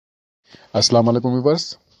अस्सलाम वालेकुम viewers,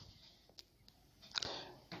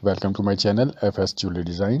 welcome to my channel FS jewellery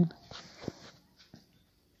design.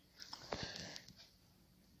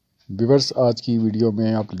 Viewers, आज की वीडियो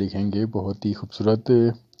में आप देखेंगे बहुत ही खूबसूरत,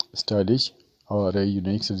 स्टाइलिश और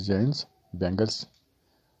यूनिक डिज़ाइंस बैंगल्स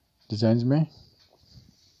डिज़ाइंस में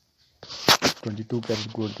 22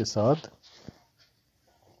 कैरेट गोल्ड के साथ,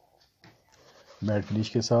 मैट फिनिश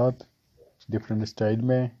के साथ, डिफरेंट स्टाइल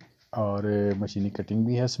में और मशीनी कटिंग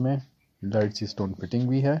भी है। इसमें लाइट सी स्टोन फिटिंग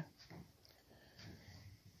भी है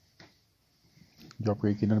जो आपको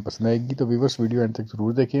यकीनन पसंद आएगी। तो व्यूअर्स, वीडियो एंड तक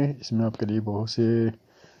ज़रूर देखें। इसमें आपके लिए बहुत से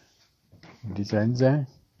डिज़ाइंस हैं,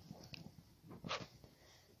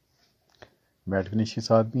 मैट फिनिश के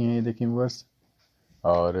साथ भी हैं, ये देखें व्यूअर्स,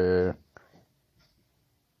 और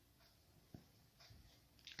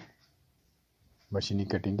मशीनी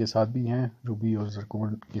कटिंग के साथ भी हैं। रूबी और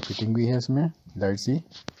जरकोन की फिटिंग भी है इसमें लाइट सी।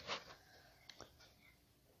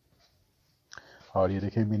 और ये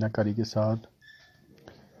देखें मीनाकारी के साथ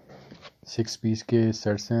 6 पीस के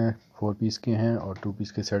सेट्स हैं, 4 पीस के हैं और 2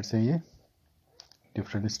 पीस के सेट्स हैं। ये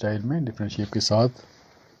डिफरेंट स्टाइल में डिफरेंट शेप के साथ।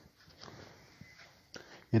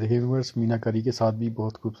 ये देखिए व्यूअर्स, मीनाकारी के साथ भी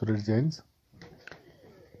बहुत खूबसूरत डिजाइंस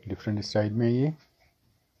डिफरेंट स्टाइल में ये।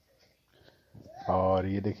 और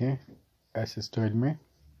ये देखें ऐसे स्टाइल में,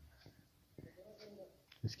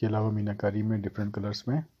 इसके अलावा मीनाकारी में डिफरेंट कलर्स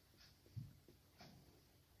में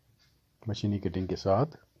मशीनी कटिंग के साथ,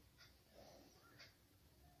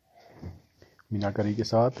 मीनाकारी के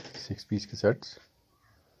साथ 6 पीस के सेट्स,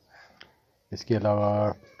 इसके अलावा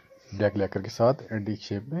ब्लैक लैकर के साथ एंटीक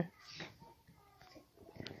शेप में।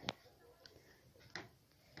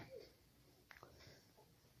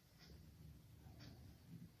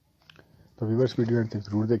 तो व्यूअर्स, वीडियो एंड तक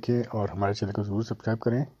ज़रूर देखें और हमारे चैनल को ज़रूर सब्सक्राइब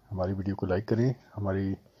करें, हमारी वीडियो को लाइक करें,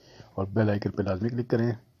 हमारी और बेल आइकन पर लाजमी क्लिक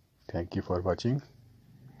करें। Thank you for watching.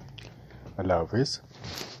 अल्लाह हाफिज़।